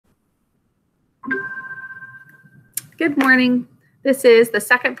Good morning. This is the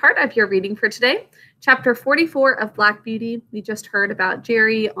second part of your reading for today, chapter 44 of Black Beauty. We just heard about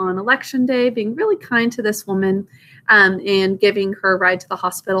Jerry on election day being really kind to this woman and giving her a ride to the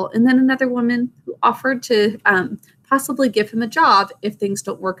hospital, and then another woman who offered to possibly give him a job if things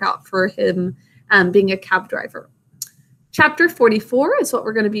don't work out for him being a cab driver. Chapter 44 is what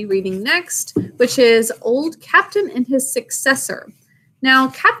we're going to be reading next, which is Old Captain and His Successor. Now,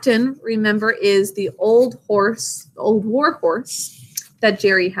 Captain, remember, is the old war horse that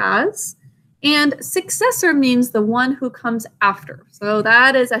Jerry has. And successor means the one who comes after. So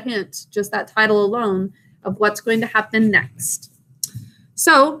that is a hint, just that title alone, of what's going to happen next.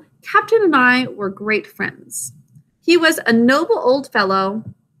 So Captain and I were great friends. He was a noble old fellow.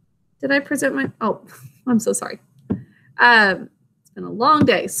 Did I present my... Oh, I'm so sorry. It's been a long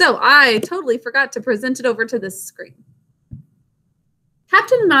day. So I totally forgot to present it over to this screen.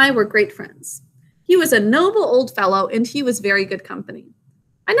 Captain and I were great friends. He was a noble old fellow, and he was very good company.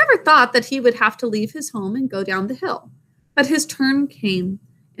 I never thought that he would have to leave his home and go down the hill, but his turn came,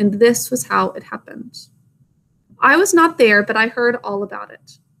 and this was how it happened. I was not there, but I heard all about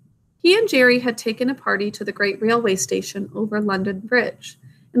it. He and Jerry had taken a party to the great railway station over London Bridge,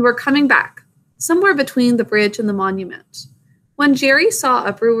 and were coming back, somewhere between the bridge and the monument, when Jerry saw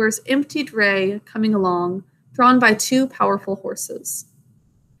a brewer's empty dray coming along, drawn by two powerful horses.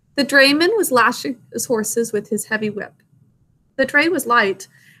 The drayman was lashing his horses with his heavy whip. The dray was light,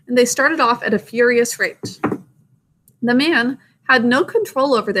 and they started off at a furious rate. The man had no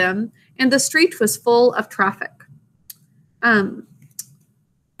control over them, and the street was full of traffic. One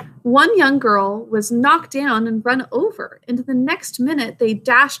young girl was knocked down and run over, and the next minute they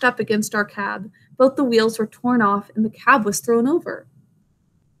dashed up against our cab. Both the wheels were torn off, and the cab was thrown over.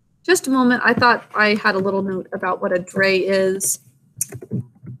 Just a moment, I thought I had a little note about what a dray is.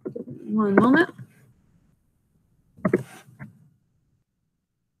 One moment.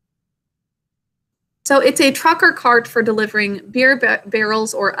 So it's a truck or cart for delivering beer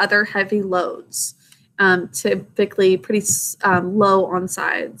barrels or other heavy loads, typically pretty low on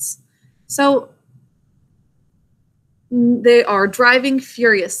sides. So they are driving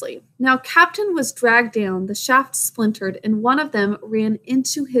furiously. Now, Captain was dragged down, the shaft splintered, and one of them ran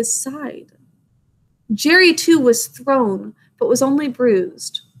into his side. Jerry, too, was thrown, but was only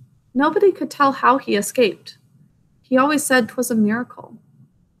bruised. Nobody could tell how he escaped. He always said 'twas a miracle.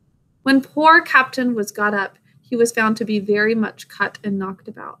 When poor Captain was got up, he was found to be very much cut and knocked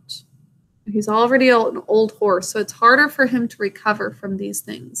about. He's already an old horse, so it's harder for him to recover from these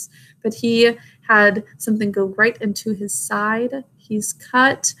things. But he had something go right into his side. He's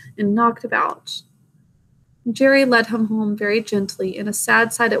cut and knocked about. Jerry led him home very gently, and a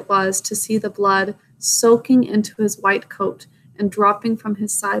sad sight it was to see the blood soaking into his white coat and dropping from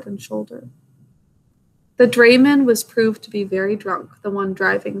his side and shoulder. The drayman was proved to be very drunk, the one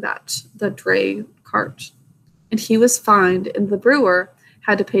driving the dray cart, and he was fined, and the brewer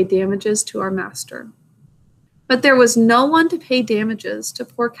had to pay damages to our master. But there was no one to pay damages to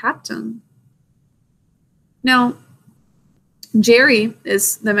poor Captain. Now, Jerry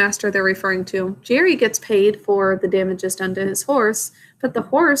is the master they're referring to. Jerry gets paid for the damages done to his horse, but the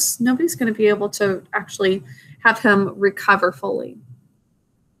horse, nobody's going to be able to actually have him recover fully.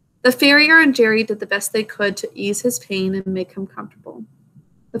 The farrier and Jerry did the best they could to ease his pain and make him comfortable.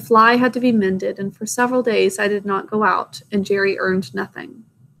 The fly had to be mended, and for several days I did not go out, and Jerry earned nothing.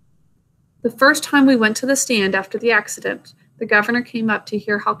 The first time we went to the stand after the accident, the governor came up to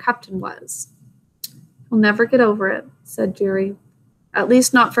hear how Captain was. "He'll never get over it," said Jerry. "At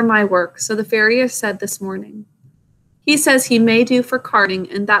least not for my work," so the farrier said this morning. "He says he may do for carting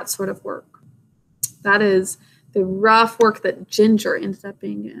and that sort of work." That is the rough work that Ginger ended up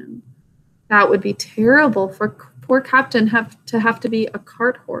being in. That would be terrible for poor Captain to have to be a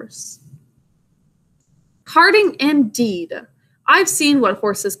cart horse. Carting indeed. I've seen what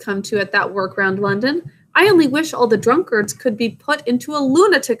horses come to at that work round London. I only wish all the drunkards could be put into a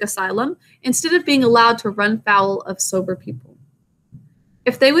lunatic asylum instead of being allowed to run foul of sober people.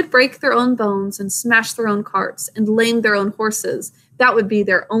 If they would break their own bones and smash their own carts and lame their own horses, that would be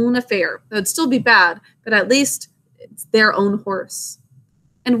their own affair. It would still be bad, but at least it's their own horse.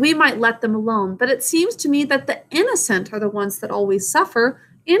 And we might let them alone, but it seems to me that the innocent are the ones that always suffer.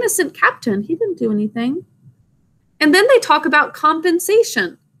 Innocent Captain, he didn't do anything. And then they talk about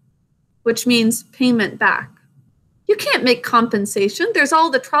compensation, which means payment back. You can't make compensation. There's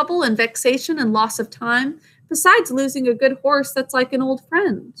all the trouble and vexation and loss of time, besides losing a good horse that's like an old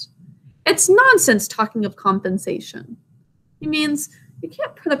friend. It's nonsense talking of compensation. He means you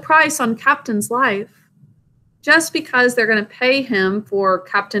can't put a price on Captain's life. Just because they're going to pay him for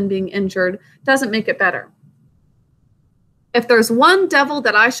Captain being injured doesn't make it better. If there's one devil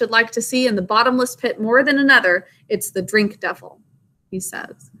that I should like to see in the bottomless pit more than another, it's the drink devil, he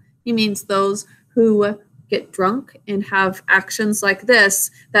says. He means those who get drunk and have actions like this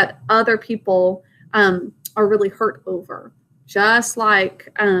that other people are really hurt over. Just like,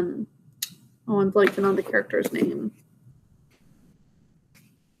 I'm blanking on the character's name.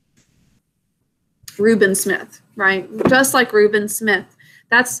 Reuben Smith, right? Just like Reuben Smith.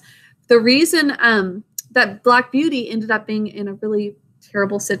 That's the reason that Black Beauty ended up being in a really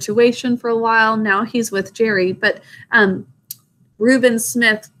terrible situation for a while. Now he's with Jerry, but Reuben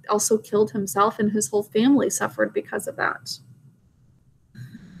Smith also killed himself, and his whole family suffered because of that.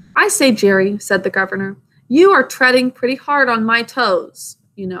 I say, Jerry, said the governor, you are treading pretty hard on my toes,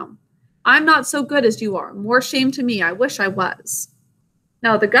 you know. I'm not so good as you are. More shame to me. I wish I was.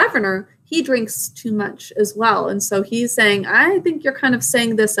 Now, the governor, he drinks too much as well, and so he's saying, I think you're kind of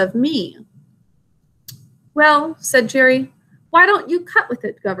saying this of me. Well, said Jerry, why don't you cut with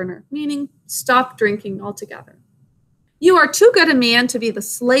it, Governor? Meaning, stop drinking altogether. You are too good a man to be the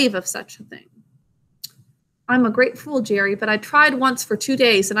slave of such a thing. I'm a great fool, Jerry, but I tried once for 2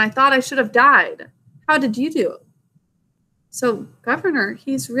 days, and I thought I should have died. How did you do? So, Governor,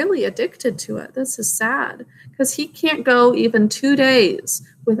 he's really addicted to it. This is sad, because he can't go even 2 days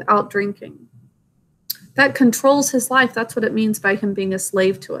without drinking. That controls his life. That's what it means by him being a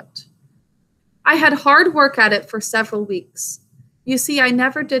slave to it. I had hard work at it for several weeks. You see, I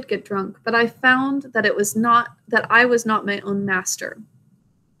never did get drunk, but I found that I was not my own master.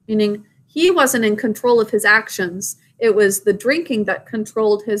 Meaning, he wasn't in control of his actions. It was the drinking that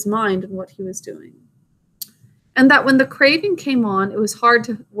controlled his mind and what he was doing. And that when the craving came on, it was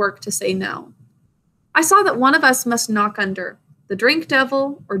hard work to say no. I saw that one of us must knock under, the drink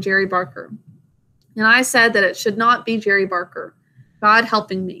devil or Jerry Barker. And I said that it should not be Jerry Barker, God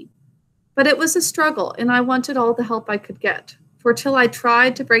helping me. But it was a struggle, and I wanted all the help I could get. For till I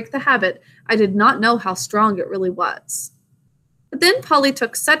tried to break the habit, I did not know how strong it really was. But then Polly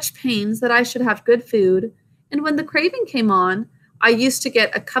took such pains that I should have good food, and when the craving came on, I used to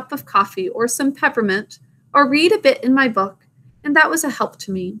get a cup of coffee or some peppermint, or read a bit in my book, and that was a help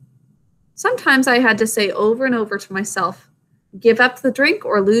to me. Sometimes I had to say over and over to myself, give up the drink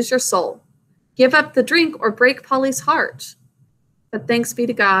or lose your soul. Give up the drink or break Polly's heart. But thanks be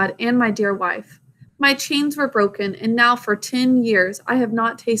to God and my dear wife. My chains were broken, and now for 10 years I have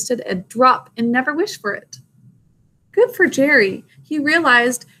not tasted a drop and never wish for it. Good for Jerry. He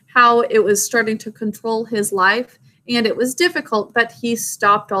realized how it was starting to control his life, and it was difficult, but he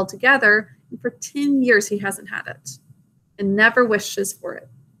stopped altogether, and for 10 years he hasn't had it and never wishes for it.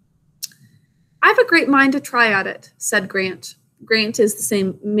 I have a great mind to try at it, said Grant. Grant is the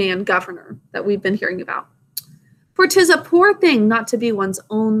same man, governor, that we've been hearing about. For 'tis a poor thing not to be one's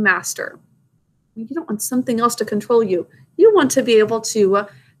own master. You don't want something else to control you. You want to be able to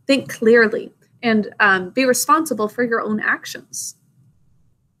think clearly and be responsible for your own actions.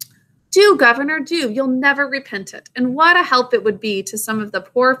 Do, Governor, do. You'll never repent it. And what a help it would be to some of the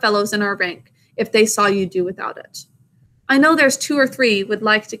poor fellows in our rank if they saw you do without it. I know there's 2 or 3 would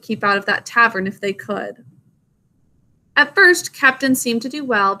like to keep out of that tavern if they could. At first, Captain seemed to do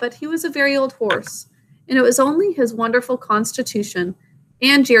well, but he was a very old horse, and it was only his wonderful constitution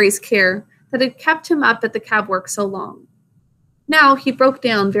and Jerry's care that had kept him up at the cab work so long. Now he broke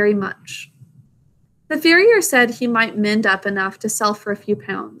down very much. The farrier said he might mend up enough to sell for a few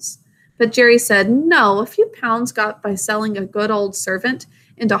pounds, but Jerry said, no, a few pounds got by selling a good old servant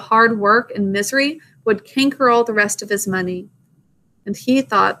into hard work and misery would canker all the rest of his money. And he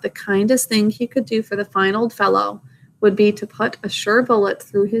thought the kindest thing he could do for the fine old fellow would be to put a sure bullet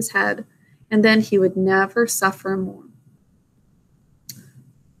through his head, and then he would never suffer more.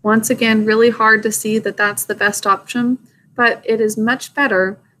 Once again, really hard to see that that's the best option, but it is much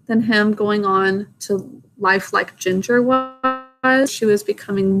better than him going on to life like Ginger was. She was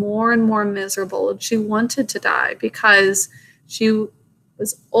becoming more and more miserable, and she wanted to die because she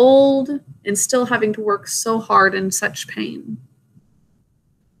was old and still having to work so hard in such pain.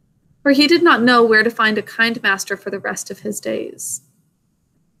 For he did not know where to find a kind master for the rest of his days.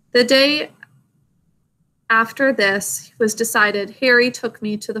 The day after this was decided, Harry took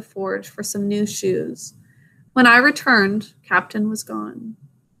me to the forge for some new shoes. When I returned, Captain was gone.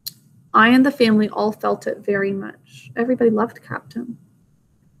 I and the family all felt it very much. Everybody loved Captain.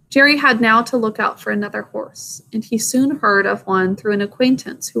 Jerry had now to look out for another horse, and he soon heard of one through an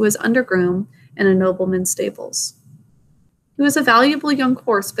acquaintance who was undergroom in a nobleman's stables. He was a valuable young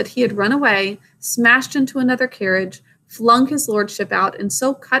horse, but he had run away, smashed into another carriage, flung his lordship out, and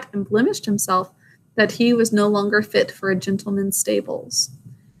so cut and blemished himself that he was no longer fit for a gentleman's stables,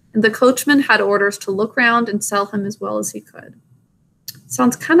 and the coachman had orders to look round and sell him as well as he could.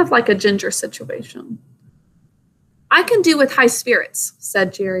 Sounds kind of like a Ginger situation. I can do with high spirits,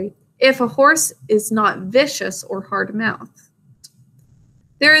 said Jerry, if a horse is not vicious or hard-mouthed.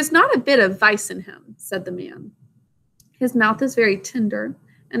 There is not a bit of vice in him, said the man. His mouth is very tender,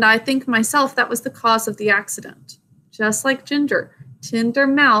 and I think myself that was the cause of the accident. Just like Ginger, tender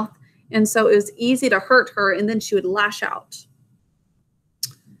mouth, and so it was easy to hurt her, and then she would lash out.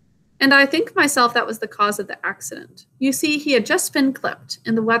 And I think myself that was the cause of the accident. You see, he had just been clipped,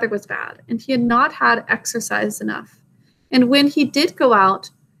 and the weather was bad, and he had not had exercise enough. And when he did go out,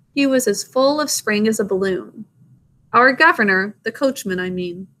 he was as full of spring as a balloon. Our governor, the coachman I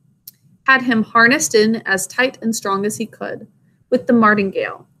mean, had him harnessed in as tight and strong as he could, with the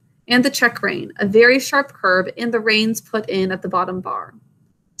martingale, and the check rein, a very sharp curb, and the reins put in at the bottom bar.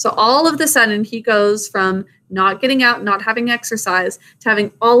 So all of the sudden, he goes from not getting out, not having exercise, to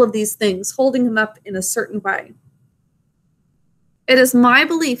having all of these things holding him up in a certain way. It is my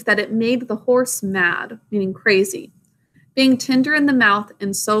belief that it made the horse mad, meaning crazy, being tender in the mouth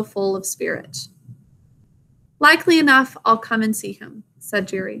and so full of spirit. Likely enough, I'll come and see him, said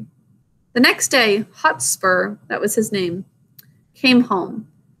Jerry. The next day, Hotspur, that was his name, came home.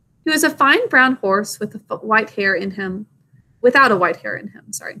 He was a fine brown horse with white hair in him, without a white hair in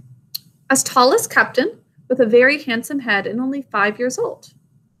him, sorry. As tall as Captain, with a very handsome head and only 5 years old.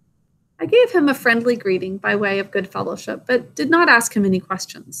 I gave him a friendly greeting by way of good fellowship, but did not ask him any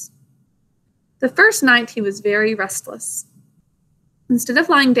questions. The first night he was very restless. Instead of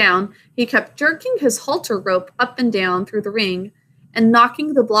lying down, he kept jerking his halter rope up and down through the ring and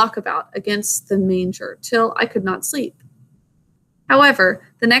knocking the block about against the manger till I could not sleep. However,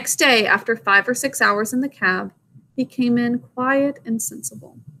 the next day, after 5 or 6 hours in the cab, he came in quiet and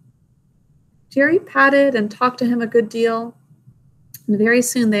sensible. Jerry patted and talked to him a good deal, and very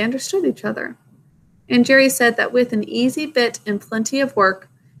soon they understood each other. And Jerry said that with an easy bit and plenty of work,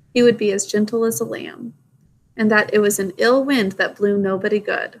 he would be as gentle as a lamb, and that it was an ill wind that blew nobody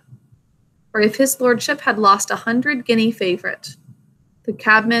good. For if his lordship had lost 100 guinea favorite, the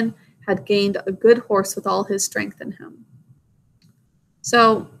cabman had gained a good horse with all his strength in him.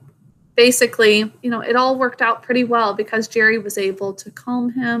 So basically, it all worked out pretty well because Jerry was able to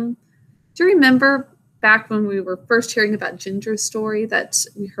calm him. Do you remember back when we were first hearing about Ginger's story that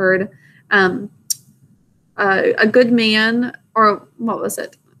we heard a good man, or what was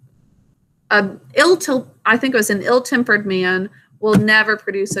it? I think it was an ill-tempered man will never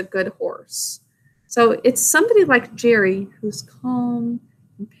produce a good horse. So it's somebody like Jerry who's calm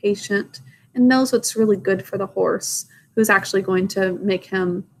and patient and knows what's really good for the horse, who's actually going to make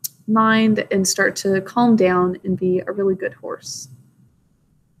him mind and start to calm down and be a really good horse.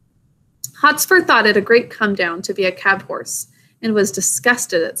 Hotspur thought it a great come down to be a cab horse and was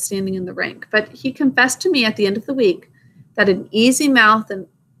disgusted at standing in the rank, but he confessed to me at the end of the week that an easy mouth and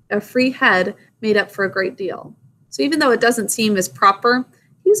a free head made up for a great deal. So even though it doesn't seem as proper,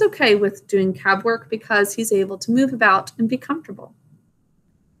 he's okay with doing cab work because he's able to move about and be comfortable.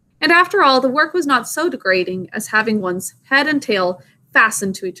 And after all, the work was not so degrading as having one's head and tail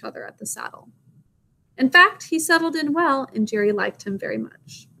fastened to each other at the saddle. In fact, he settled in well, and Jerry liked him very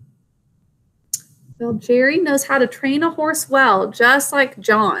much. Well, Jerry knows how to train a horse well, just like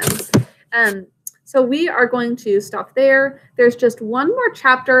John. So we are going to stop there. There's just one more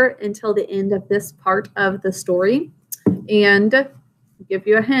chapter until the end of this part of the story. And I'll give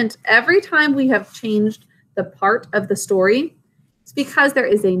you a hint. Every time we have changed the part of the story, it's because there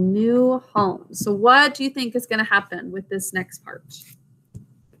is a new home. So what do you think is going to happen with this next part?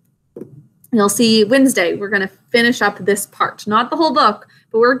 You'll see Wednesday, we're going to finish up this part. Not the whole book,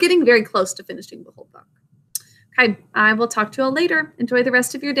 but we're getting very close to finishing the whole book. Okay, I will talk to you all later. Enjoy the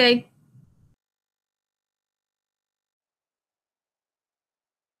rest of your day.